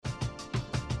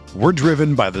We're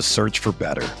driven by the search for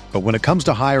better. But when it comes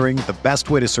to hiring, the best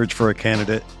way to search for a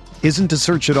candidate isn't to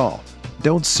search at all.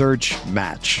 Don't search,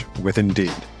 match with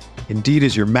Indeed. Indeed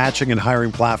is your matching and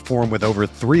hiring platform with over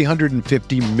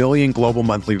 350 million global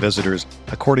monthly visitors,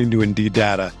 according to Indeed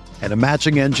data, and a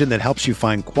matching engine that helps you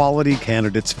find quality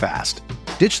candidates fast.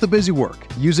 Ditch the busy work.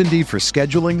 Use Indeed for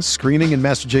scheduling, screening, and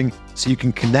messaging so you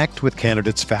can connect with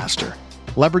candidates faster.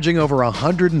 Leveraging over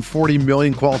 140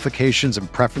 million qualifications and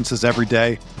preferences every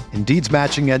day, Indeed's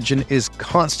matching engine is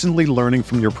constantly learning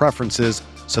from your preferences,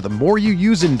 so the more you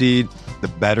use Indeed, the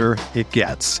better it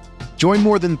gets. Join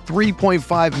more than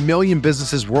 3.5 million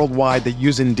businesses worldwide that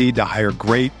use Indeed to hire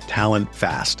great talent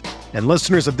fast. And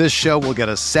listeners of this show will get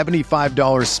a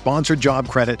 $75 sponsored job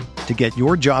credit to get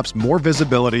your jobs more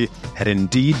visibility at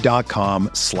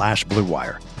Indeed.com/Blue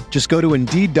Wire. Just go to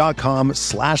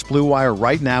Indeed.com/Blue Wire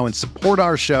right now and support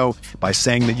our show by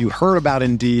saying that you heard about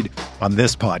Indeed on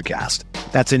this podcast.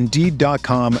 That's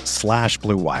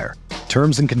Indeed.com/Blue Wire.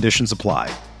 Terms and conditions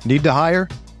apply. Need to hire?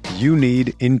 You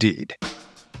need Indeed.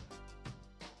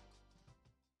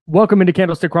 Welcome into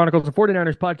Candlestick Chronicles, the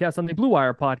 49ers podcast on the Blue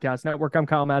Wire Podcast Network. I'm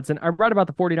Kyle Madsen. I write about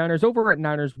the 49ers over at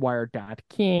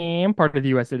NinersWire.com, part of the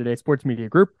USA Today Sports Media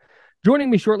Group. Joining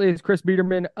me shortly is Chris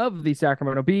Biederman of the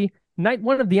Sacramento Bee. Night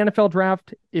one of the NFL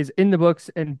draft is in the books,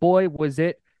 and boy, was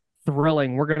it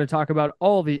thrilling. We're going to talk about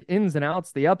all the ins and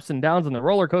outs, the ups and downs, and the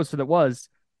roller coaster that was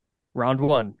round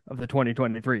one of the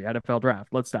 2023 NFL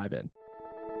draft. Let's dive in.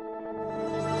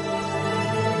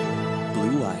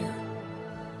 Blue Wire.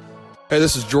 Hey,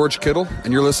 this is George Kittle,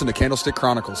 and you're listening to Candlestick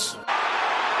Chronicles.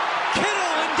 Kittle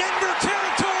in Denver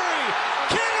territory.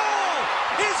 Kittle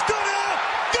is gonna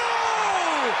go!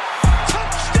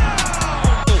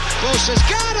 Touchdown! Bosa's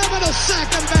got him, and a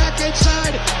sack him back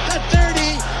inside the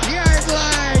 30-yard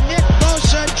line. Nick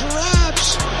Bosa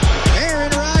drops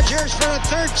Aaron Rodgers for a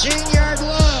 13-yard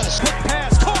loss. Quick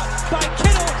pass caught by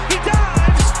Kittle. He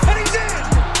dives, and he's in.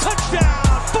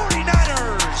 Touchdown,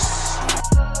 49ers!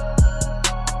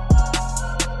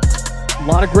 A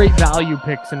lot of great value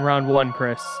picks in round one,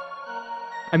 Chris.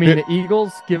 I mean, the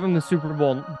Eagles, give them the Super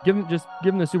Bowl. Give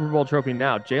them the Super Bowl trophy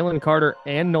now. Jalen Carter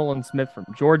and Nolan Smith from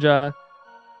Georgia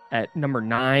at number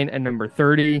 9 and number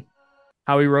 30.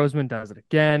 Howie Roseman does it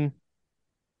again.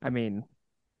 I mean,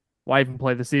 why even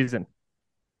play the season?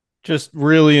 Just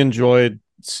really enjoyed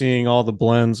seeing all the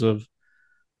blends of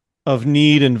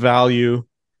need and value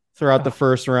throughout the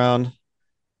first round.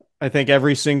 I think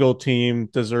every single team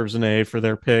deserves an A for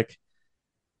their pick.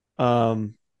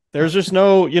 There's just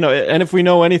no, and if we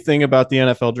know anything about the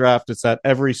NFL draft, it's that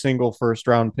every single first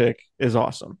round pick is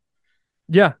awesome.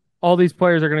 Yeah. All these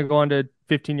players are going to go on to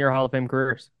 15-year Hall of Fame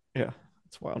careers. Yeah.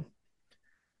 It's wild.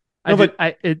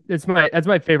 That's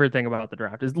my favorite thing about the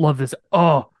draft is love this.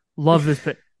 Oh, love this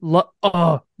pick.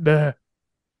 All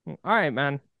right,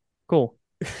 man. Cool.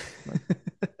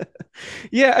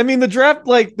 Yeah. I mean, the draft,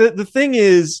 like the thing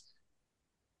is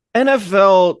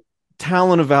NFL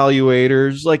talent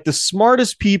evaluators, like the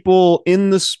smartest people in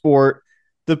the sport,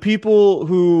 the people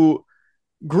who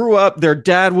grew up, their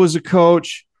dad was a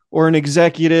coach or an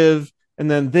executive,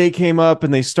 and then they came up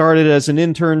and they started as an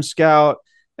intern scout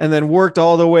and then worked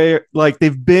all the way, like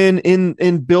they've been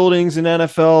in buildings in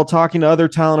NFL talking to other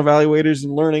talent evaluators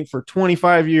and learning for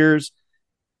 25 years.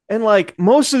 And like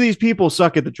most of these people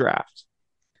suck at the draft.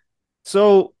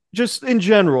 So just in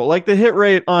general, like the hit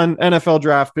rate on NFL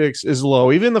draft picks is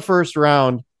low. Even the first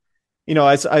round,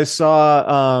 I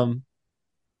saw,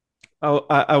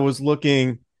 I was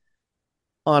looking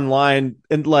online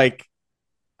and like,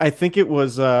 I think it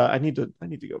was, I need to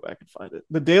go back and find it.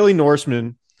 The Daily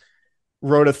Norseman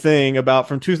wrote a thing about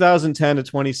from 2010 to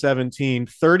 2017,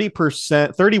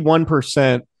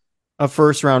 31% of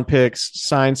first round picks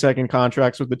signed second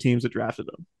contracts with the teams that drafted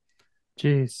them.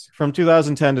 Jeez. From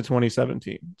 2010 to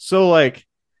 2017. So like,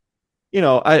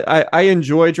 I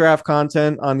enjoy draft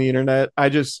content on the internet. I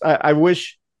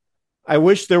wish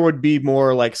there would be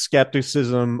more like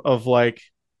skepticism of like,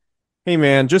 hey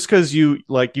man, just because you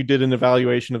did an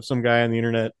evaluation of some guy on the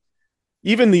internet,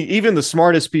 even the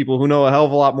smartest people who know a hell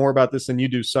of a lot more about this than you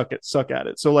do suck at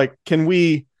it. So like, can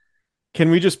we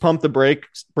just pump the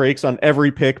brakes on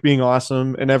every pick being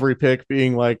awesome and every pick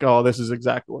being like, oh, this is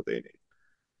exactly what they need?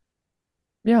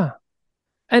 Yeah.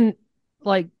 And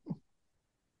like,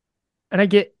 and I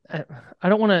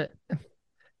don't want to,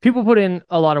 people put in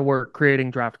a lot of work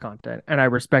creating draft content, and I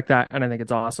respect that. And I think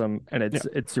it's awesome. And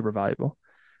it's super valuable.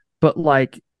 But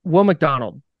like Will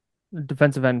McDonald,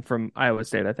 defensive end from Iowa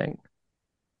State, I think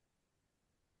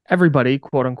everybody,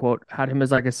 quote unquote, had him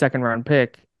as like a second round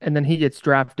pick. And then he gets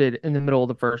drafted in the middle of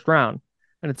the first round.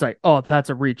 And it's like, oh, that's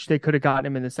a reach. They could have gotten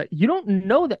him in this. You don't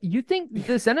know that. You think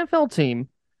this NFL team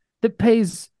that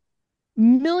pays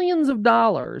millions of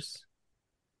dollars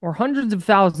or hundreds of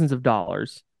thousands of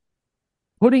dollars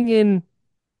putting in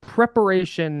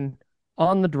preparation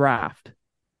on the draft.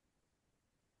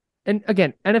 And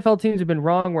again, NFL teams have been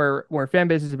wrong where fan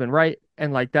bases have been right.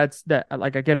 And like, that's that,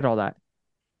 like, I get all that.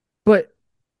 But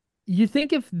you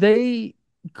think if they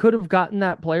could have gotten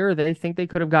that player, they think they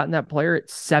could have gotten that player at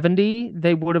 70,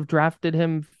 they would have drafted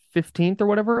him 15th or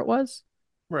whatever it was.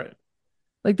 Right.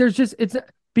 Like, there's just, it's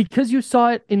because you saw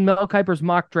it in Mel Kiper's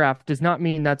mock draft does not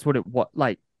mean that's what it was.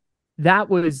 Like,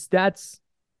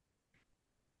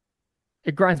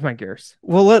 it grinds my gears.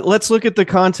 Well, let's look at the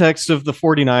context of the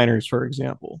 49ers, for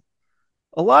example.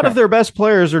 A lot of their best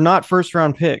players are not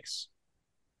first-round picks.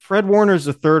 Fred Warner's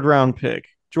a third-round pick.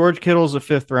 George Kittle's a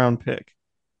fifth-round pick.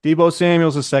 Deebo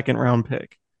Samuel's a second-round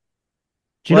pick.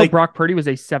 Do you know Brock Purdy was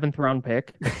a seventh-round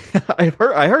pick? I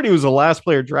heard he was the last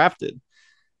player drafted.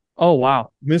 Oh,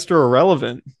 wow. Mr.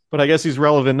 Irrelevant. But I guess he's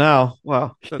relevant now.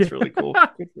 Wow, that's really cool.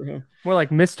 Good for him. More like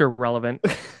Mr. Relevant.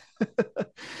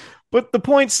 But the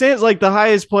point stands, like the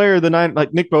highest player,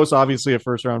 like Nick Bosa, obviously a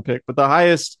first-round pick, but the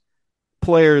highest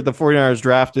player the 49ers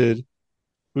drafted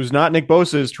who's not Nick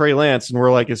Bosa is Trey Lance. And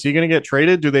we're like, is he going to get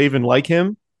traded? Do they even like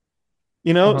him?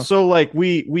 You know? So like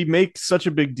we make such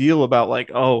a big deal about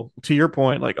like, oh, to your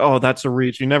point, like, oh, that's a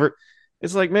reach.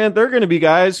 It's like, man, they're going to be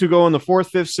guys who go in the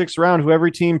 4th, 5th, 6th round who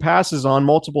every team passes on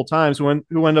multiple times who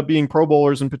end up being Pro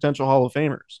Bowlers and potential Hall of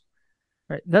Famers.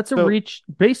 Right. That's a reach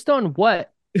based on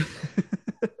what?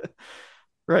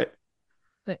 Right.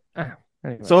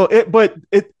 Anyway. So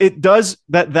it does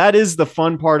that is the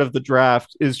fun part of the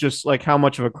draft is just like how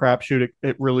much of a crapshoot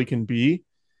it really can be,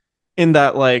 in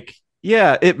that like,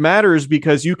 yeah, it matters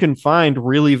because you can find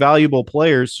really valuable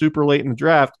players super late in the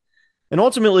draft. And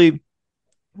ultimately,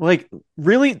 like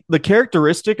really the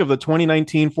characteristic of the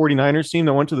 2019 49ers team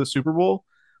that went to the Super Bowl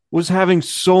was having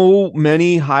so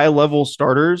many high level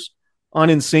starters on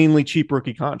insanely cheap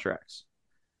rookie contracts.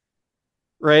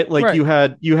 Right? Like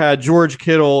right. You had George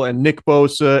Kittle and Nick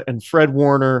Bosa and Fred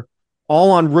Warner all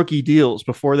on rookie deals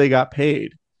before they got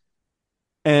paid.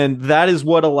 And that is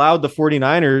what allowed the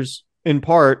 49ers in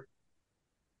part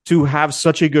to have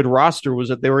such a good roster, was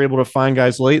that they were able to find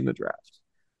guys late in the draft.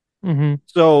 Mm-hmm.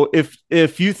 So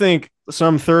if you think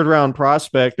some third round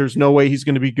prospect, there's no way he's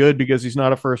going to be good because he's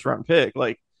not a first round pick.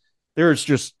 Like there's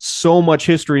just so much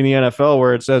history in the NFL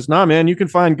where it says, nah, man, you can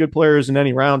find good players in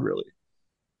any round really.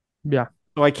 Yeah.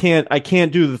 So I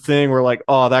can't do the thing where like,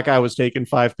 oh, that guy was taking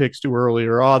 5 picks too early,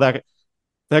 or oh, that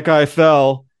guy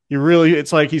fell.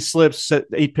 It's like he slips at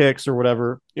 8 picks or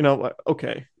whatever. You know, like,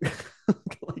 okay.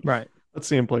 Like, right. Let's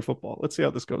see him play football. Let's see how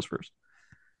this goes first.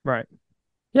 Right.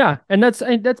 Yeah, and that's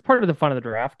part of the fun of the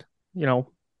draft, you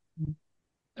know,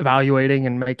 evaluating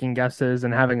and making guesses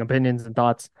and having opinions and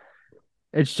thoughts.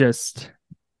 It's just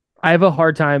I have a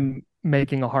hard time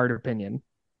making a hard opinion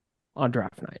on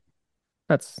draft night.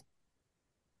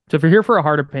 So if you're here for a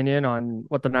hard opinion on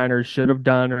what the Niners should have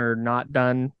done or not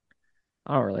done,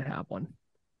 I don't really have one.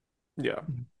 Yeah.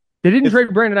 They didn't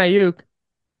trade Brandon Ayuk.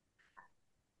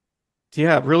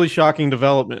 Yeah, really shocking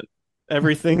development.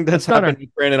 Everything that's happened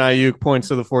with Brandon Ayuk points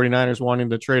to the 49ers wanting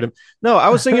to trade him. No, I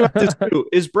was thinking about this too.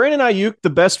 Is Brandon Ayuk the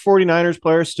best 49ers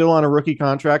player still on a rookie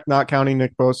contract, not counting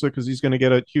Nick Bosa, because he's going to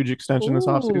get a huge extension this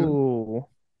offseason?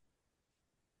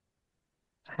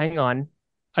 Hang on.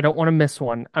 I don't want to miss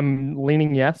one. I'm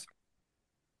leaning yes.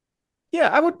 Yeah,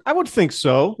 I would think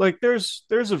so. Like there's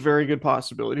a very good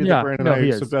possibility that Brandon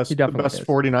Ayuk's the best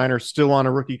 49er still on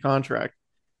a rookie contract.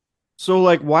 So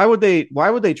like why would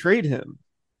they trade him?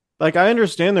 Like I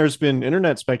understand there's been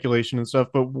internet speculation and stuff,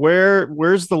 but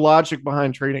where's the logic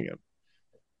behind trading him?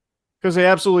 Because they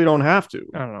absolutely don't have to.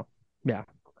 I don't know. Yeah,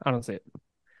 I don't see it.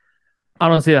 I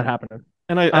don't see that happening.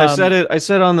 And I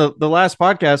said on the last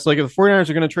podcast, like if the 49ers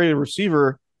are going to trade a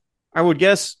receiver, I would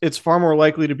guess it's far more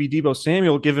likely to be Deebo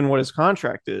Samuel given what his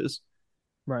contract is.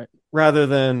 Right. Rather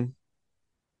than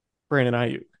Brandon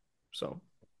Ayuk. So.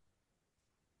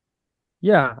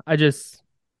 Yeah, I don't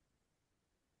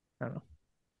know.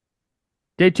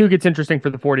 Day 2 gets interesting for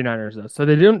the 49ers though. So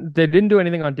they didn't do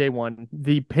anything on day 1.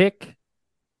 The pick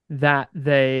that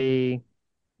they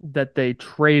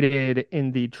traded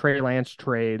in the Trey Lance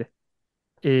trade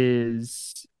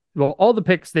is, well, all the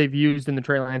picks they've used in the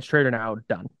Trey Lance trade are now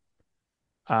done.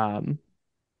 Do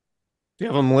you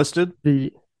have them listed?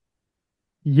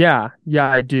 Yeah,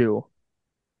 I do.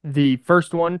 The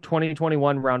first one,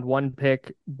 2021 round 1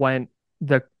 pick,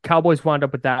 the Cowboys wound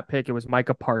up with that pick. It was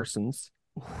Micah Parsons.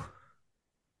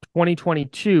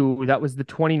 2022, that was the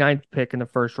 29th pick in the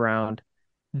first round.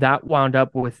 That wound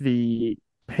up with the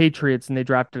Patriots, and they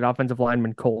drafted offensive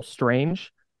lineman Cole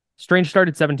Strange. Strange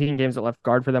started 17 games at left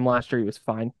guard for them last year. He was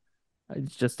fine.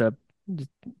 It's just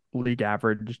league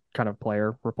average kind of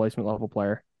player, replacement level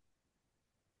player.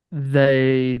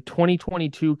 The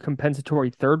 2022 compensatory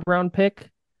third round pick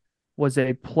was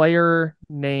a player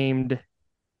named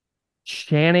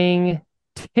Channing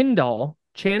Tindall.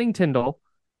 Channing Tindall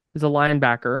is a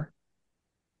linebacker.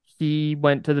 He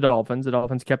went to the Dolphins. The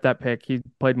Dolphins kept that pick. He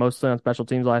played mostly on special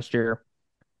teams last year.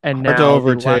 And hard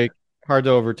to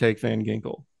overtake Van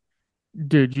Ginkel.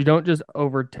 Dude, you don't just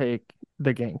overtake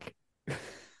the Gink.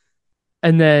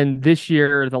 And then this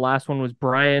year, the last one was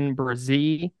Brian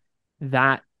Brzee.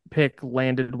 That pick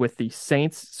landed with the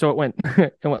Saints. So it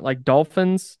went like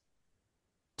Dolphins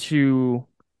to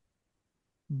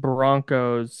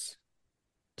Broncos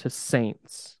to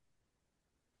Saints.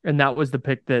 And that was the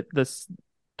pick that the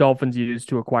Dolphins used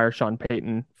to acquire Sean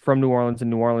Payton from New Orleans,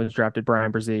 and New Orleans drafted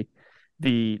Brian Brzee,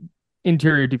 the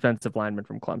interior defensive lineman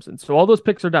from Clemson. So all those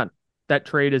picks are done. That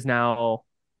trade is now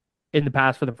in the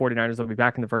past for the 49ers. They'll be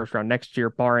back in the first round next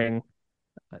year, barring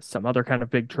some other kind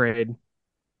of big trade.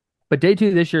 But day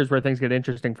 2 this year is where things get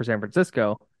interesting for San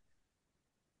Francisco.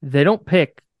 They don't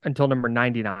pick until number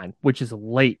 99, which is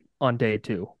late on day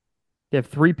 2. They have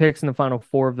 3 picks in the final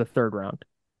 4 of the third round.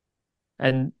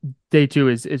 And day 2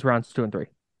 is rounds 2 and 3.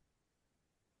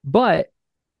 But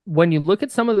when you look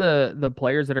at some of the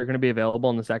players that are going to be available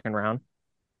in the second round,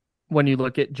 when you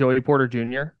look at Joey Porter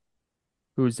Jr.,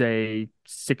 who's a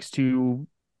 6'2",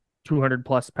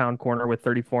 200-plus pound corner with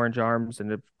 34-inch arms,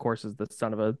 and of course is the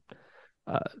son of a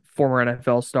former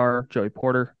NFL star, Joey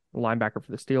Porter, linebacker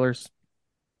for the Steelers.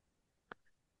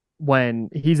 When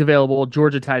he's available,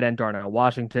 Georgia tight end Darnell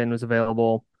Washington was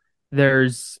available.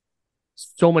 There's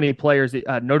so many players.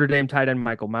 Notre Dame tight end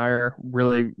Michael Mayer,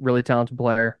 really, really talented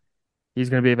player. He's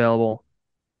going to be available.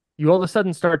 You all of a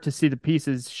sudden start to see the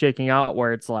pieces shaking out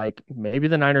where it's like maybe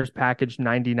the Niners package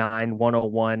 99,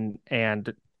 101,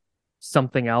 and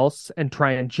something else and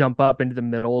try and jump up into the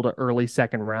middle to early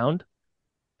second round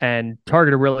and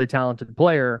target a really talented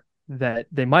player that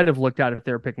they might have looked at if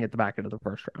they were picking at the back end of the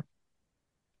first round.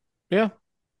 Yeah.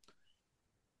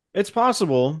 It's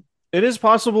possible. It is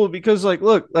possible because,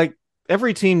 look,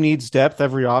 every team needs depth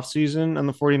every offseason, and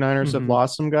the 49ers have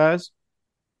lost some guys.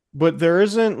 But there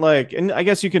isn't and I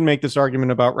guess you can make this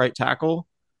argument about right tackle,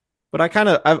 but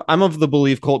I'm of the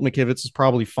belief Colt McKivitz is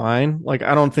probably fine. I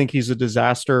don't think he's a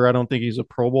disaster. I don't think he's a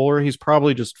Pro Bowler. He's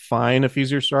probably just fine if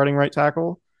he's your starting right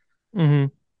tackle. Mm-hmm.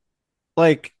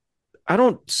 I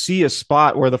don't see a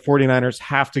spot where the 49ers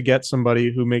have to get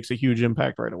somebody who makes a huge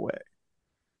impact right away.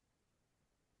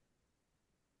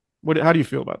 How do you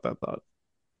feel about that thought?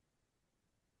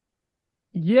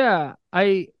 Yeah,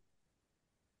 I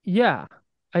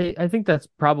think that's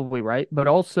probably right. But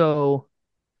also,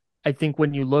 I think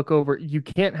when you look over, you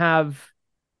can't have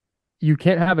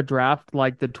a draft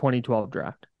like the 2012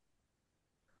 draft,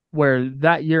 where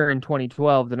that year in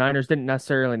 2012, the Niners didn't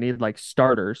necessarily need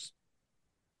starters.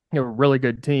 They were a really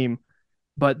good team,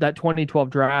 but that 2012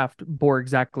 draft bore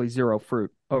exactly 0 fruit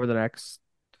over the next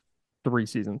 3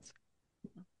 seasons.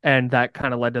 And that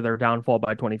kind of led to their downfall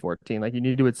by 2014. You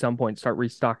need to at some point start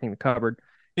restocking the cupboard.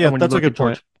 Yeah, that's a good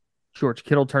point. George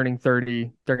Kittle turning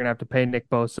 30. They're going to have to pay Nick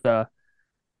Bosa.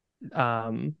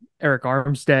 Eric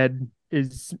Armstead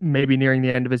is maybe nearing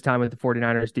the end of his time with the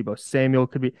 49ers. Deebo Samuel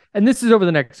could be. And this is over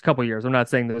the next couple of years. I'm not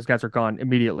saying those guys are gone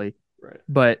immediately. Right.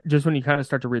 But just when you kind of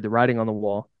start to read the writing on the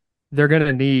wall, they're going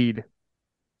to need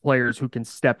players who can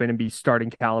step in and be starting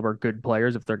caliber good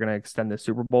players if they're going to extend the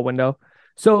Super Bowl window.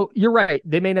 So you're right.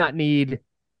 They may not need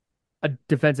a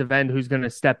defensive end who's going to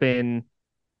step in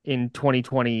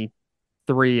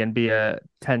 2023 and be a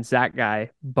 10-sack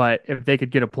guy. But if they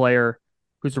could get a player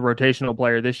who's a rotational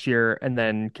player this year and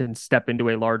then can step into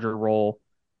a larger role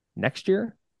next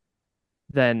year,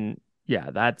 then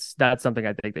yeah, that's something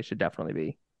I think they should definitely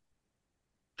be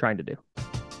trying to do.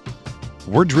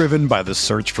 We're driven by the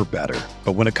search for better.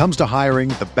 But when it comes to hiring,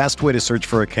 the best way to search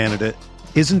for a candidate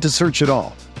isn't to search at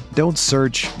all. Don't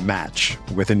search, match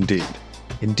with Indeed.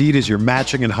 Indeed is your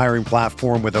matching and hiring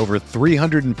platform with over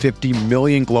 350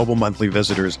 million global monthly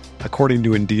visitors, according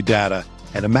to Indeed data,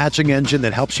 and a matching engine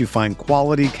that helps you find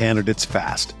quality candidates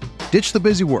fast. Ditch the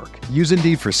busy work. Use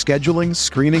Indeed for scheduling,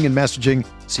 screening, and messaging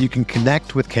so you can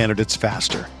connect with candidates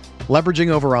faster. Leveraging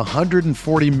over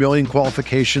 140 million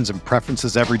qualifications and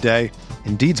preferences every day,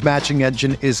 Indeed's matching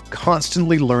engine is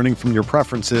constantly learning from your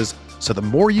preferences, so the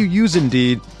more you use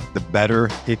Indeed, the better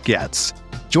it gets.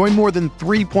 Join more than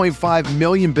 3.5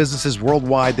 million businesses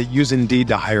worldwide that use Indeed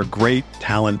to hire great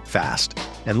talent fast.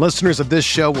 And listeners of this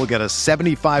show will get a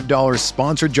 $75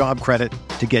 sponsored job credit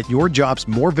to get your jobs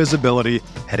more visibility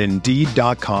at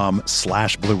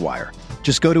Indeed.com/Blue Wire.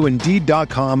 Just go to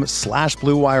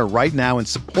Indeed.com/Blue Wire right now and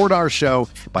support our show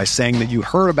by saying that you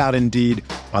heard about Indeed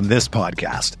on this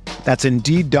podcast. That's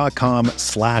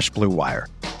Indeed.com/Blue Wire.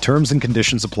 Terms and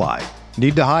conditions apply.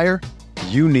 Need to hire?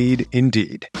 You need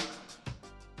Indeed.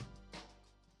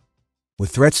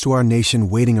 With threats to our nation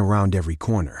waiting around every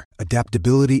corner,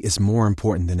 adaptability is more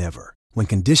important than ever. When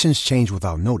conditions change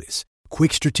without notice,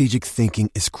 quick strategic thinking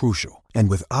is crucial. And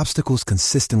with obstacles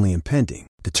consistently impending,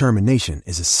 determination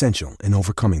is essential in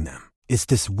overcoming them. It's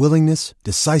this willingness,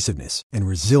 decisiveness, and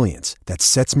resilience that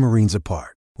sets Marines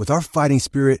apart. With our fighting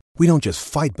spirit, we don't just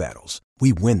fight battles,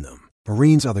 we win them.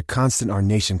 Marines are the constant our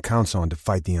nation counts on to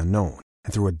fight the unknown.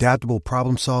 And through adaptable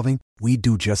problem solving, we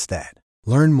do just that.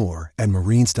 Learn more at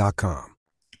Marines.com.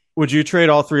 Would you trade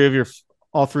all three of your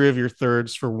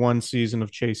thirds for one season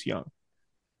of Chase Young?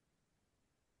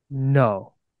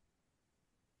 No.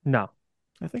 I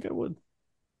think I would.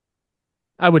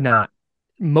 I would not.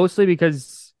 Mostly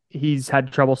because he's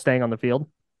had trouble staying on the field.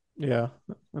 Yeah,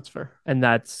 that's fair. And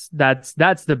that's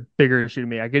the bigger issue to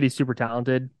me. I get he's super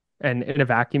talented, and in a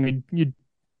vacuum, you'd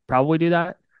probably do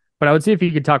that. But I would see if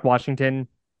you could talk Washington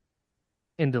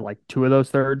into like two of those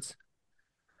thirds.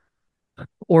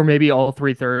 Or maybe all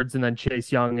three thirds and then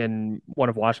Chase Young and one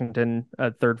of Washington,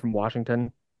 a third from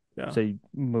Washington. Yeah. So you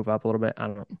move up a little bit. I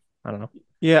don't know.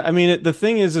 Yeah, I mean, the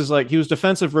thing is like he was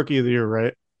defensive rookie of the year,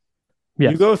 right?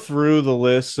 Yes. You go through the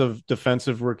list of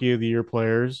defensive rookie of the year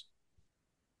players,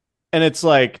 and it's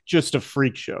like just a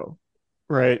freak show,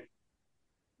 right?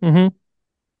 Mm-hmm.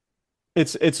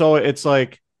 It's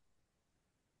like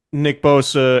Nick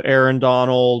Bosa, Aaron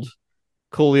Donald,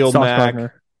 Khalil Sauce Mack,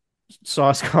 Gardner.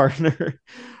 Sauce Gardner.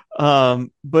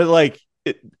 But like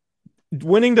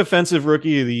winning defensive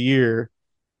rookie of the year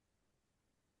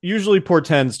usually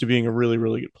portends to being a really,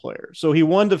 really good player. So he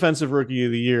won defensive rookie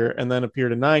of the year and then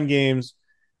appeared in 9 games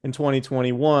in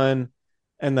 2021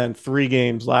 and then 3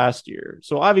 games last year.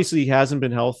 So obviously he hasn't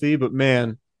been healthy, but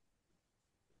man,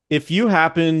 if you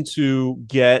happen to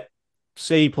get,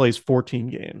 say he plays 14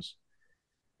 games,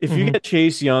 if you get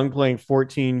Chase Young playing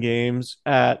 14 games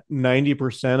at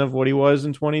 90% of what he was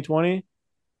in 2020,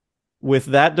 with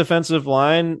that defensive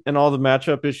line and all the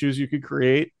matchup issues you could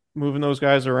create moving those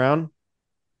guys around,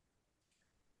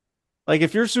 like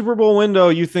if your Super Bowl window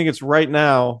you think it's right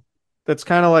now, that's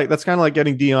kind of like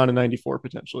getting Dion in 94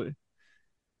 potentially.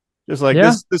 Just like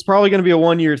this is probably going to be a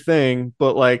 1-year thing,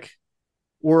 but like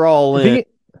we're all in.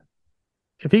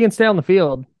 If he can stay on the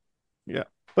field. Yeah.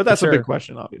 But that's a big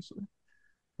question, obviously.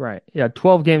 Right. Yeah.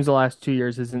 12 games the last 2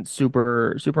 years isn't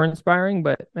super inspiring,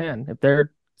 but man, if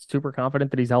they're super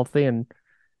confident that he's healthy and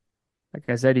like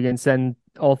I said, you can send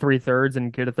all 3 thirds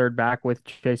and get a third back with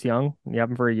Chase Young and you have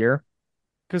him for a year.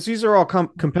 Because these are all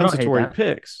compensatory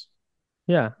picks.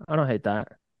 Yeah. I don't hate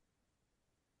that.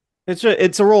 It's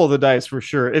a roll of the dice for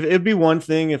sure. It'd be one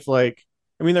thing if like,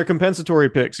 I mean, they're compensatory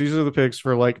picks. These are the picks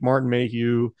for like Martin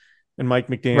Mayhew and Mike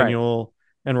McDaniel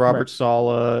and Robert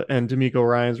Saleh and D'Amico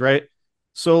Ryans, right?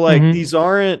 So like these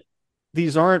aren't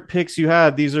picks you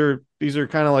had. These are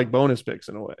kind of like bonus picks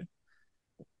in a way.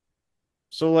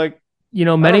 So like,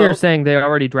 many are saying they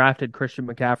already drafted Christian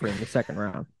McCaffrey in the 2nd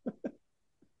round.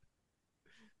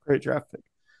 Great draft pick.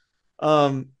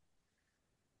 No,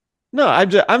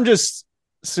 I'm just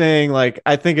saying like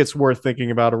I think it's worth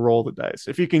thinking about a roll of the dice.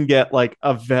 If you can get like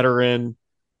a veteran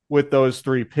with those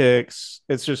 3 picks,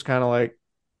 it's just kind of like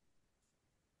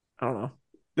I don't know.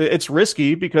 It's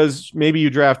risky because maybe you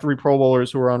draft 3 Pro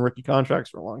Bowlers who are on rookie contracts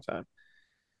for a long time.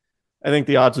 I think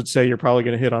the odds would say you're probably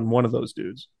going to hit on one of those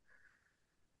dudes.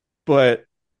 But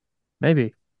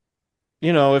maybe,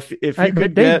 if you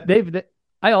could Dave,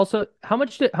 I also how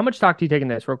much stock do you take in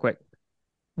this real quick?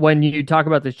 When you talk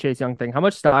about this Chase Young thing, how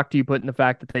much stock do you put in the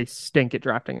fact that they stink at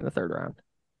drafting in the 3rd round?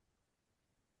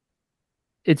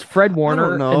 It's Fred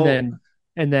Warner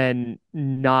and then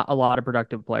not a lot of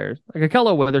productive players. Like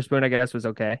Ahkello Witherspoon, I guess, was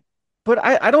okay. But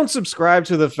I don't subscribe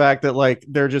to the fact that like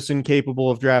they're just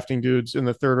incapable of drafting dudes in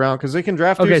the 3rd round because they can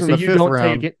draft dudes in the 5th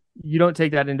round. You don't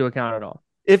take that into account at all.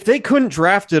 If they couldn't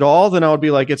draft at all, then I would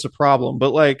be like, it's a problem. But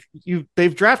like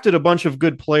they've drafted a bunch of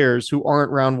good players who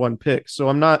aren't round 1 picks. So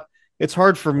it's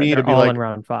hard for me to be like in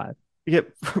round 5. Yeah,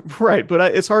 right.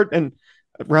 But it's hard and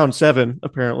round 7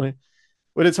 apparently.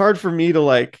 But it's hard for me to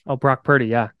like. Oh, Brock Purdy.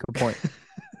 Yeah, good point.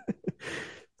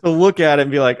 To look at it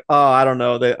and be like, oh, I don't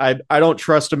know that I don't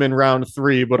trust him in round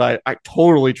 3, but I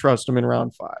totally trust him in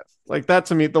round 5. Like that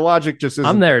to me, the logic just isn't.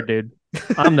 I'm there, dude.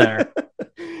 I'm there.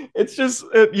 It's just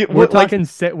we're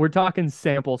talking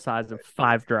sample size of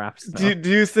 5 drafts. Do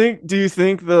you think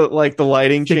the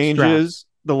lighting 6 changes drafts.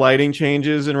 the lighting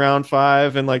changes in round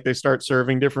 5 and like they start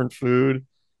serving different food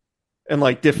and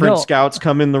like different No. scouts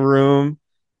come in the room?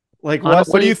 Like what do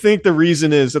Honestly- you think the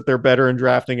reason is that they're better in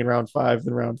drafting in round 5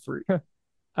 than round 3?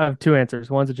 I have 2 answers.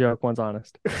 One's a joke, one's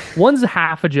honest. One's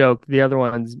half a joke, the other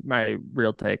one's my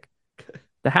real take.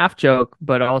 The half joke,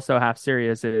 but also half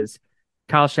serious, is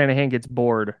Kyle Shanahan gets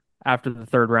bored after the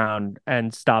 3rd round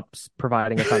and stops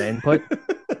providing a ton of input.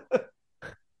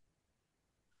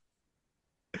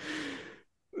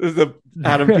 The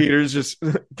Adam Peters just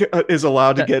is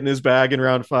allowed to get in his bag in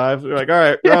round 5. They're like, all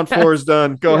right, round 4 is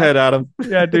done. Go ahead, Adam.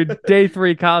 Yeah, dude. Day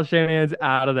 3, Kyle Shanahan's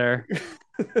out of there.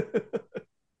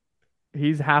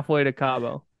 He's halfway to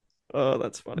Cabo. Oh,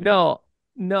 that's funny. No.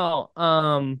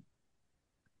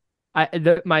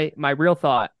 My real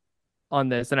thought on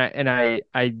this, and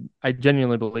I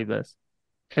genuinely believe this,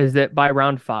 is that by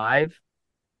round 5,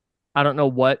 I don't know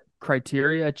what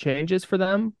criteria changes for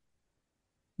them,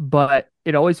 but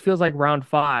it always feels like round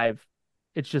 5,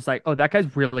 it's just like, oh, that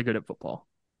guy's really good at football.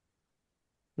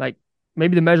 Like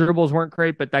maybe the measurables weren't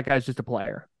great, but that guy's just a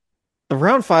player. The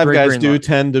round 5 Dre guys Greenlaw. do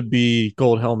tend to be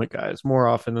gold helmet guys more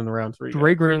often than the round 3 guys.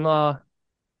 Dre Greenlaw,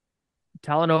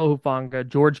 Talanoa Hufanga,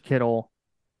 George Kittle,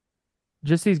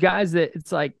 just these guys that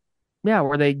it's like, yeah,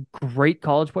 were they great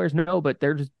college players? No, but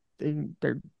they're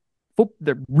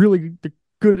really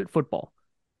good at football.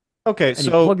 Okay, And you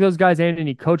so plug those guys in and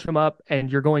you coach them up,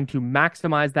 and you're going to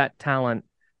maximize that talent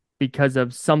because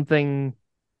of something.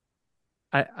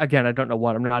 I don't know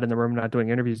what. I'm not in the room, not doing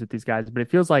interviews with these guys, but it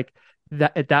feels like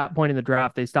that at that point in the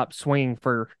draft, they stop swinging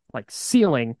for like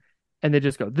ceiling, and they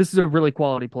just go, "This is a really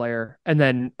quality player." And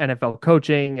then NFL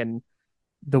coaching and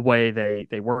the way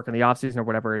they work in the offseason or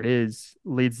whatever it is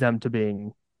leads them to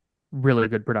being really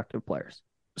good, productive players.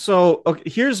 So okay,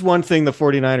 here's one thing the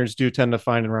 49ers do tend to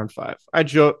find in round 5. I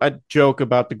joke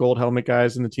about the gold helmet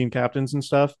guys and the team captains and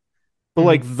stuff, but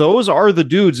like those are the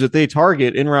dudes that they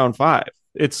target in round 5.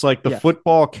 It's like the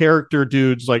football character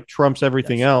dudes like trumps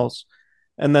everything else,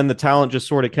 and then the talent just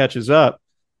sort of catches up.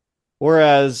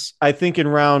 Whereas I think in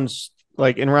round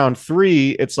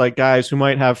 3, it's like guys who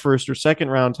might have 1st or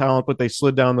 2nd round talent, but they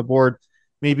slid down the board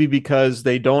maybe because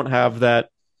they don't have that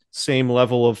same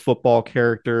level of football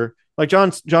character. Like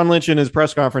John Lynch in his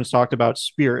press conference talked about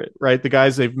spirit, right? The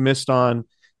guys they've missed on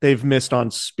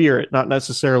spirit, not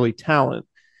necessarily talent.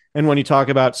 And when you talk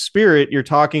about spirit, you're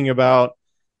talking about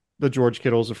the George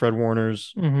Kittles, the Fred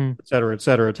Warners, et cetera,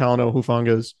 Talanoa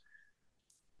Hufangas.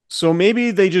 So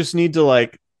maybe they just need to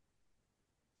like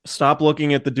stop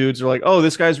looking at the dudes who are like, oh,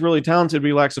 this guy's really talented, but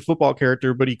he lacks a football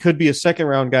character, but he could be a 2nd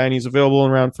round guy and he's available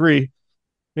in round 3.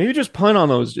 Maybe just punt on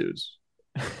those dudes.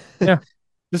 Yeah.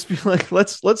 Just be like,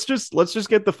 let's just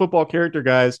get the football character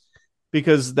guys,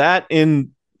 because that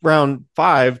in round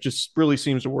 5 just really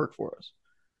seems to work for us.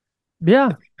 Yeah.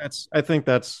 I think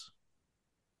that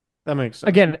makes sense.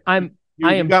 Again,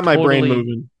 you got my brain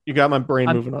moving. You got my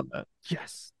brain moving on that.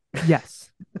 Yes.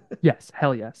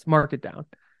 Hell yes. Mark it down.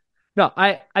 No,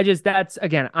 I just, that's,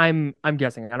 again, I'm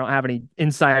guessing. I don't have any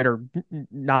insight or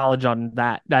knowledge on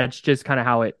that. That's just kind of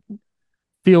how it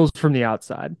feels from the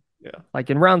outside. Yeah. Like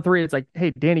in round 3, it's like,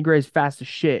 hey, Danny Gray's fast as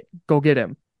shit. Go get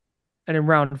him. And in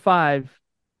round 5,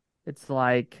 it's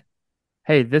like,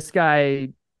 hey, this guy,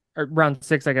 or round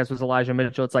 6, I guess, was Elijah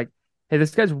Mitchell. It's like, hey,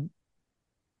 this guy's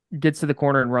gets to the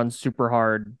corner and runs super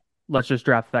hard. Let's just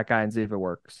draft that guy and see if it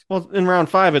works. Well, in round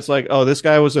 5, it's like, oh, this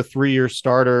guy was a 3-year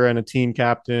starter and a team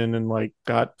captain and like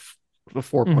got a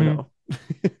 4.0.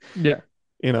 Yeah.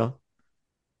 You know,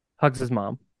 hugs his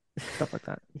mom, stuff like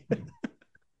that.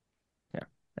 Yeah.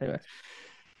 Anyway.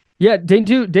 Yeah. Day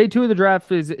two of the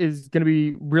draft is going to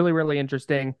be really, really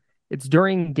interesting. It's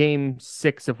during game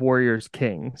 6 of Warriors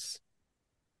Kings.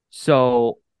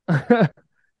 So that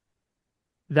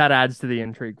adds to the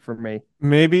intrigue for me.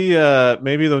 Maybe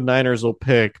the Niners will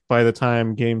pick by the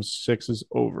time game 6 is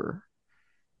over.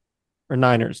 Or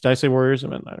Niners. Did I say Warriors? I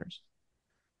meant Niners.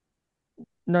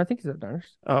 No, I think he said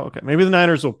Niners. Oh, okay. Maybe the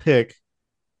Niners will pick.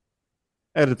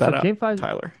 Edit that out, game 5,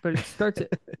 Tyler. But it starts at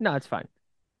no, it's fine.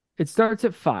 It starts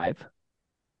at 5.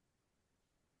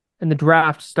 And the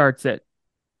draft starts at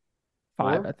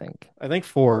 5, 4? I think. I think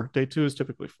 4. Day 2 is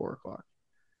typically 4 o'clock.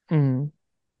 Mm-hmm.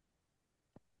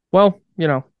 Well, you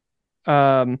know,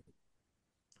 the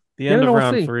end of we'll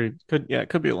round see. 3 it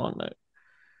could be a long night.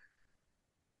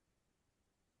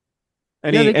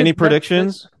 Yeah, Any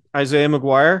predictions? Isaiah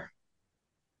McGuire?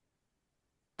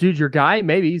 Dude, your guy,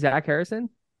 maybe Zach Harrison.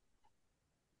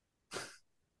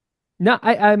 No,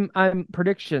 I'm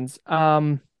predictions.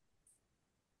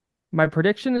 My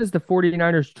prediction is the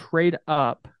 49ers trade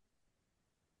up,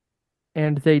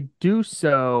 and they do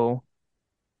so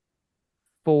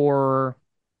for,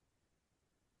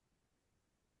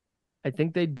 I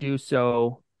think they do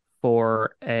so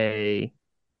for a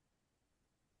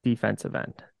defensive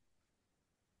end.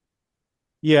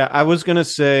 Yeah, I was gonna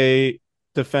say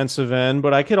defensive end,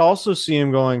 but I could also see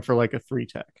him going for like a 3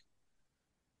 tech.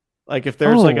 Like if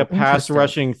there's like a pass Interesting.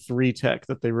 rushing 3 tech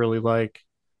that they really like,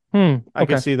 I Okay.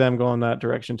 could see them going that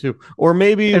direction too. Or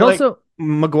maybe It like also,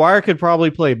 McGuire could probably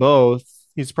play both.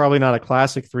 He's probably not a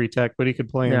classic 3 tech, but he could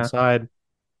play yeah. inside.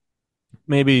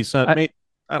 Maybe some, I,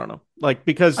 I don't know. Like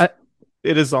because I,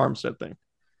 it is the Armstead thing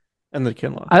and the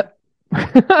Kinlaw.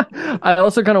 I, I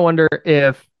also kind of wonder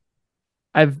if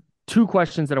I have two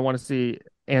questions that I want to see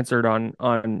answered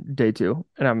on day two,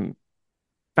 and I'm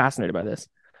fascinated by this.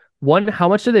 One, how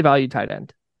much do they value tight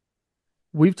end?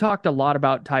 We've talked a lot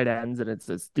about tight ends, and it's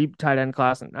this deep tight end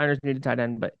class, and Niners need a tight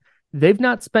end, but they've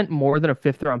not spent more than a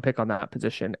fifth round pick on that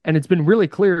position. And it's been really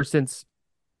clear since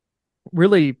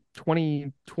really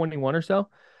 2021 or so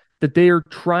that they are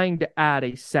trying to add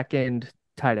a second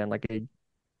tight end, like a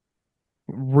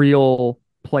real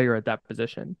player at that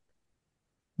position.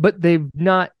 But they've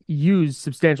not used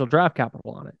substantial draft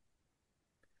capital on it.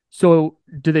 So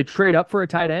do they trade up for a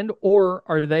tight end, or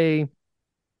are they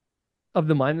of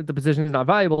the mind that the position is not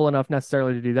valuable enough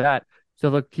necessarily to do that? So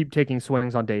they'll keep taking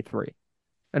swings on day three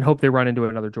and hope they run into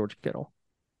another George Kittle.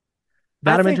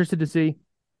 That I'm interested to see.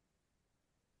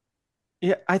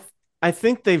 Yeah, I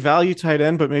think they value tight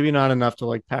end, but maybe not enough to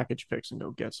like package picks and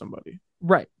go get somebody.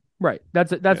 Right.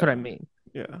 That's what I mean.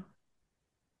 Yeah.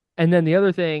 And then the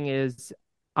other thing is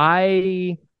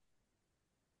I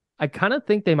kind of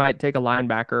think they might take a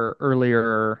linebacker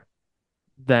earlier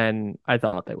than I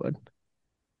thought they would.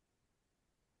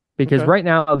 Because right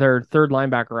now their third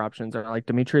linebacker options are like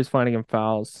Demetrius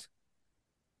Flanagan-Fowles,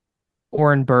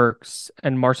 Oren Burks,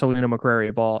 and Marcelino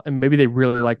McCrary-Ball. And maybe they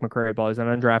really like McCrary-Ball. He's an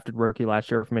undrafted rookie last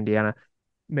year from Indiana.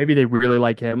 Maybe they really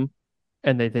like him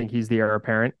and they think he's the heir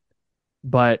apparent.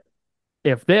 But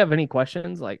if they have any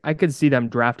questions, like I could see them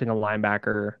drafting a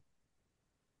linebacker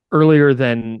earlier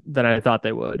than I thought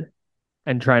they would,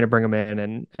 and trying to bring him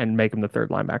in and make him the third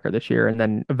linebacker this year, and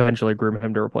then eventually groom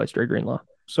him to replace Dre Greenlaw.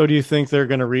 So do you think they're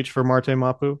going to reach for Marte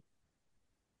Mapu?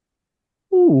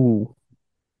 Ooh.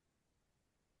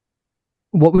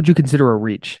 What would you consider a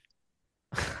reach?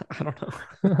 I don't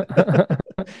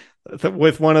know.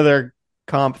 With one of their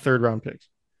comp third round picks.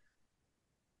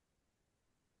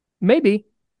 Maybe.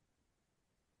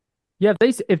 Yeah,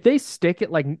 if they stick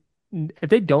it, like if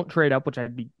they don't trade up, which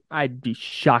I'd be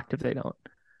shocked if they don't.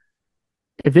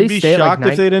 If they You'd be stay shocked at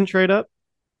like if they didn't trade up?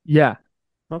 Yeah.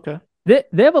 Okay. They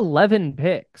have 11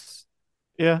 picks.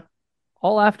 Yeah.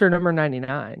 All after number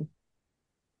 99.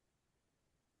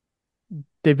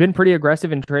 They've been pretty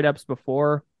aggressive in trade ups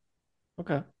before.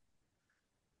 Okay.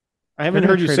 I haven't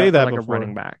heard you say that like before. A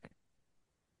running back.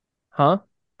 Huh?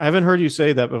 I haven't heard you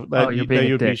say that before. Oh, you're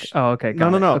being a dick. Okay.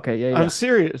 No. Okay. Yeah. I'm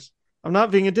serious. I'm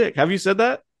not being a dick. Have you said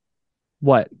that?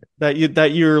 What? That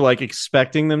you're like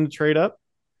expecting them to trade up?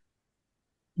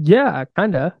 Yeah,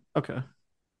 kind of. Okay.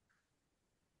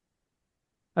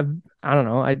 I don't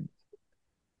know.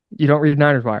 You don't read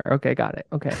Niners Wire. Okay, got it.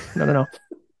 Okay. No.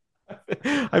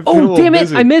 Oh, damn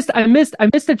it. I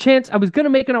missed a chance. I was going to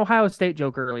make an Ohio State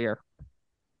joke earlier.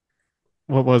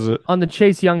 What was it? On the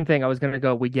Chase Young thing, I was going to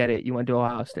go, we get it. You went to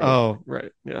Ohio State. Oh,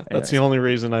 right. Yeah. That's the only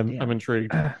reason I'm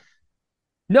intrigued.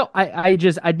 No,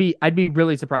 I'd be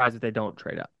really surprised if they don't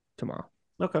trade up tomorrow.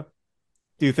 Okay.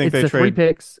 Do you think it's they trade 3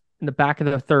 picks in the back of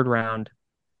the third round?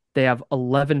 They have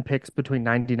 11 picks between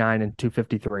 99 and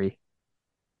 253.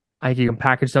 I think you can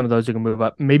package some of those. You can move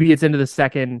up. Maybe it's into the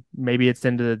second. Maybe it's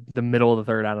into the middle of the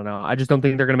third. I don't know. I just don't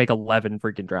think they're going to make 11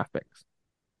 freaking draft picks.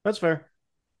 That's fair.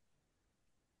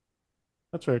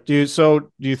 Do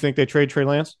you think they trade Trey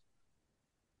Lance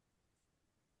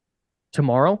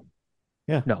tomorrow?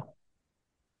 Yeah. No,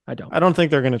 I don't. I don't think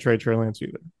they're going to trade Trey Lance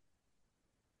either.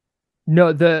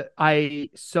 No,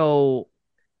 so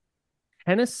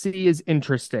Tennessee is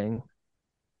interesting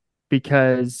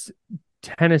because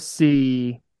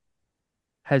Tennessee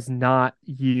has not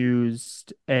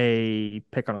used a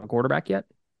pick on a quarterback yet.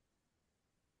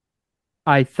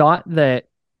 I thought that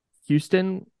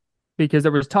Houston, because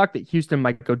there was talk that Houston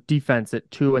might go defense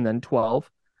at 2 and then 12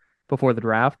 before the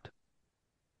draft.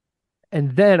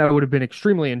 And then I would have been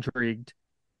extremely intrigued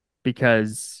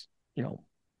because,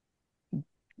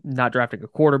 not drafting a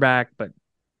quarterback, but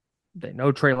they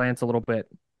know Trey Lance a little bit.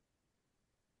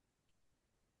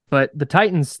 But the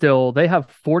Titans they have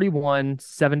 41,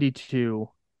 72.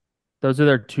 Those are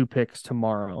their 2 picks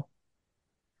tomorrow.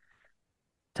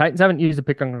 Titans haven't used a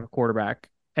pick on a quarterback.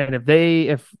 And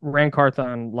if Rand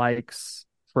Carthon likes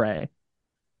Trey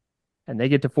and they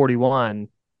get to 41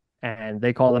 and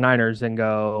they call the Niners and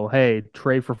go, hey,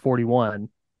 Trey for 41,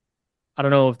 I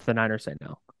don't know if the Niners say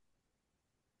no.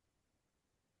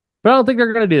 But I don't think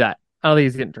they're going to do that. I don't think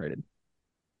he's getting traded.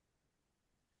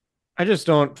 I just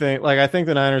don't think, I think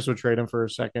the Niners would trade him for a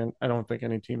second. I don't think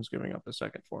any team's giving up a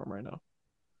second for him right now.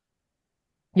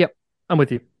 Yep, I'm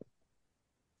with you.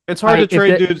 It's hard to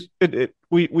trade dudes.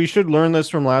 We should learn this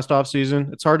from last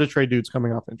offseason. It's hard to trade dudes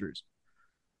coming off injuries.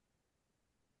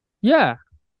 Yeah.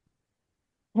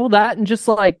 Well, that and just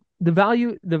like the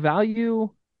value,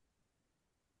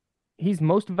 he's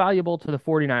most valuable to the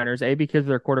 49ers, A, because of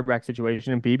their quarterback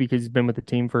situation, and B, because he's been with the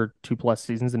team for 2+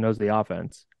 seasons and knows the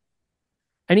offense.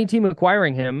 Any team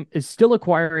acquiring him is still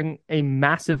acquiring a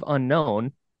massive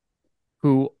unknown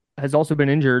who has also been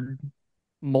injured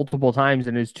multiple times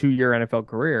in his 2-year NFL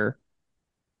career.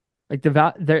 Like it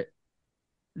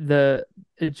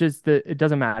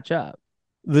doesn't match up.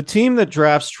 The team that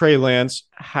drafts Trey Lance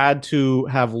had to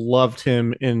have loved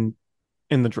him in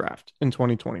the draft in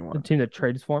 2021. The team that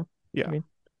trades for him? Yeah.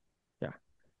 Yeah.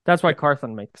 That's why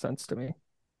Carthon makes sense to me.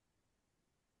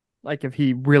 Like if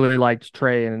he really liked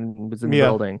Trey and was in the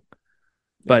building.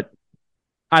 But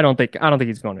I don't think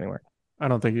he's going anywhere. I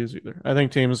don't think he is either. I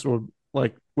think teams would,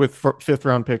 with 5th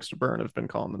round picks to burn, have been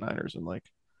calling the Niners and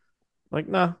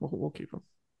nah, we'll keep him.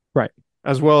 Right.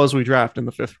 As well as we draft in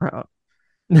the 5th round.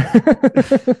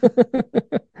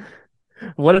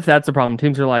 What if that's the problem?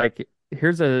 Teams are like,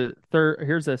 here's a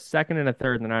second and a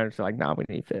third, and the Niners are like, nah, we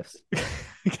need 5ths.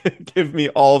 Give me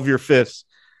all of your 5ths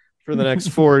for the next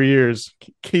 4 years.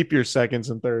 Keep your seconds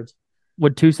and thirds.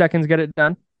 Would 2 seconds get it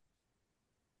done?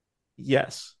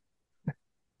 Yes.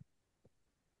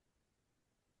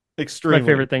 Extremely. My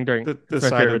favorite thing during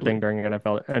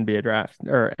NFL NBA draft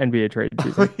or NBA trade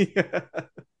season. Yeah.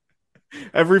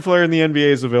 Every player in the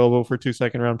NBA is available for 2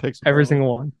 second round picks. Every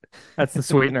single one. That's the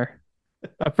sweetener.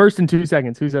 First in 2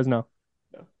 seconds. Who says no?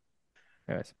 No.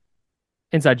 Anyways,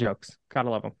 inside jokes. Gotta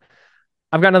love them.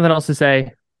 I've got nothing else to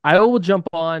say. I will jump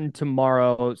on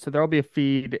tomorrow, so there'll be a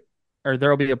feed or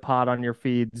there'll be a pod on your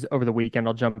feeds over the weekend.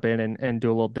 I'll jump in and do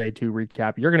a little day 2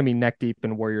 recap. You're going to be neck deep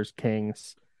in Warriors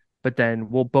Kings, but then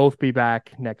we'll both be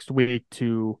back next week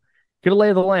to get a lay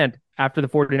of the land. After the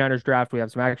 49ers draft, we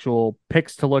have some actual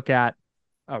picks to look at,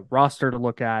 a roster to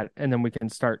look at, and then we can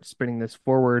start spinning this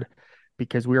forward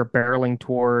because we are barreling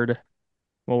toward,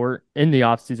 we're in the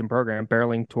off-season program,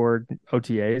 barreling toward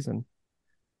OTAs and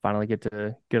finally get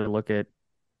a look at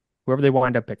whoever they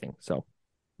wind up picking. So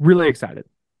really excited.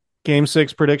 Game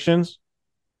 6 predictions.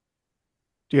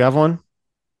 Do you have one? I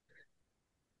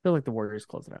feel like the Warriors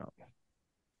close it out.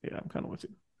 Yeah, I'm kind of with you.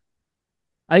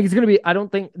 I think it's going to be, I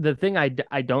don't think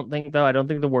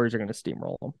the Warriors are going to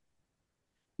steamroll them.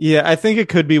 Yeah, I think it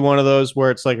could be one of those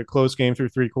where it's like a close game through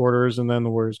 3 quarters and then the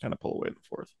Warriors kind of pull away in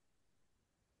the 4th.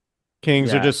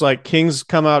 Kings are just like, Kings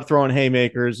come out throwing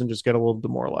haymakers and just get a little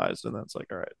demoralized. And that's like,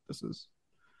 all right, this is.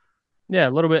 Yeah,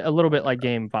 a little bit like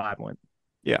game 5 went.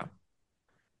 Yeah.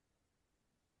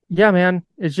 Yeah, man.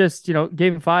 It's just,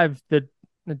 game 5, the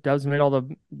Dubs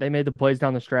they made the plays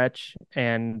down the stretch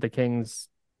and the Kings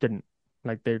didn't.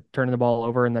 Like they're turning the ball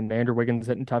over and then Andrew Wiggins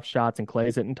hitting tough shots and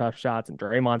Clay's hitting tough shots and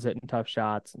Draymond's hitting tough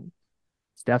shots and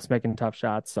Steph's making tough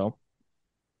shots. So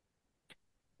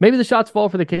maybe the shots fall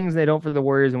for the Kings and they don't for the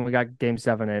Warriors, and we got game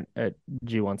 7 at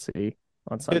G1C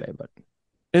on Sunday. But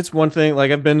it's one thing. Like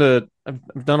I've done a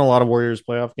lot of Warriors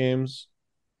playoff games,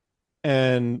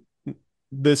 and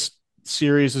this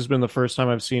series has been the first time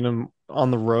I've seen them on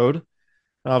the road.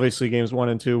 Obviously, games 1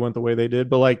 and 2 went the way they did,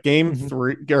 but like game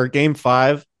 3 or game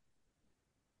 5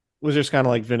 was just kind of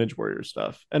like vintage Warriors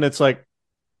stuff. And it's like,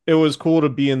 it was cool to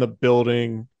be in the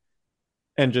building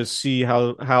and just see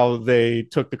how they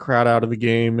took the crowd out of the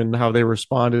game and how they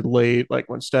responded late. Like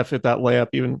when Steph hit that layup,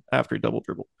 even after he double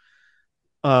dribbled.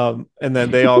 And then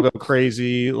they all go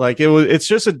crazy. Like it's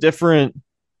just a different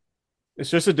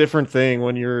thing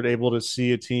when you're able to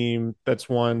see a team that's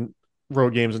won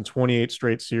road games in 28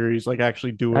 straight series, like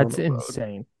actually do it. That's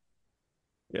insane.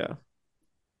 Yeah.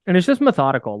 And it's just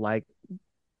methodical. Like,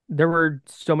 there were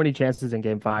so many chances in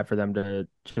game 5 for them to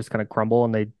just kind of crumble,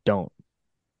 and they don't.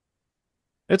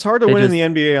 It's hard to win in the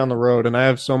NBA on the road, and I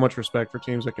have so much respect for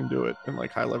teams that can do it in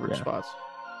like high leverage spots.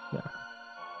 Yeah.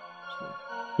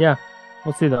 Yeah.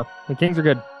 We'll see though. The Kings are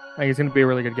good. I think it's going to be a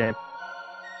really good game.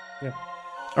 Yeah.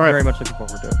 All right. Very much looking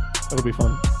forward to it. It'll be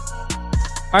fun.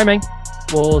 All right, man.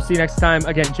 We'll see you next time.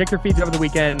 Again, check your feeds over the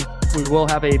weekend. We will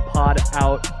have a pod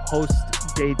out post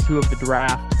day 2 of the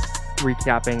draft,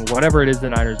 recapping whatever it is the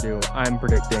Niners do. I'm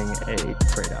predicting a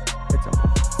trade out at some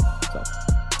point. So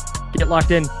get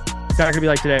locked in. It's not going to be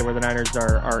like today where the Niners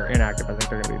are inactive. I think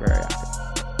they're going to be very active.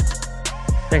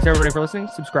 Thanks, everybody, for listening.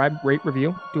 Subscribe, rate,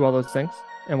 review, do all those things,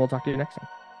 and we'll talk to you next time.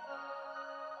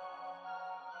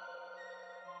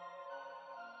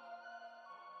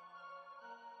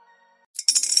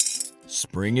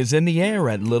 Spring is in the air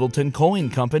at Littleton Coin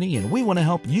Company, and we want to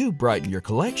help you brighten your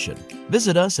collection.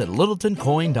 Visit us at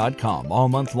littletoncoin.com all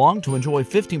month long to enjoy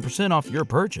 15% off your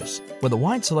purchase. With a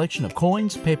wide selection of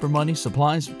coins, paper money,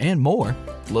 supplies, and more,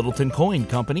 Littleton Coin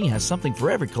Company has something for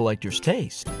every collector's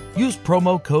taste. Use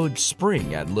promo code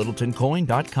SPRING at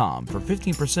littletoncoin.com for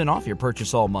 15% off your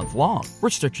purchase all month long.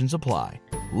 Restrictions apply.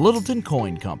 Littleton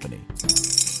Coin Company.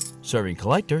 Serving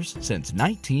collectors since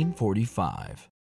 1945.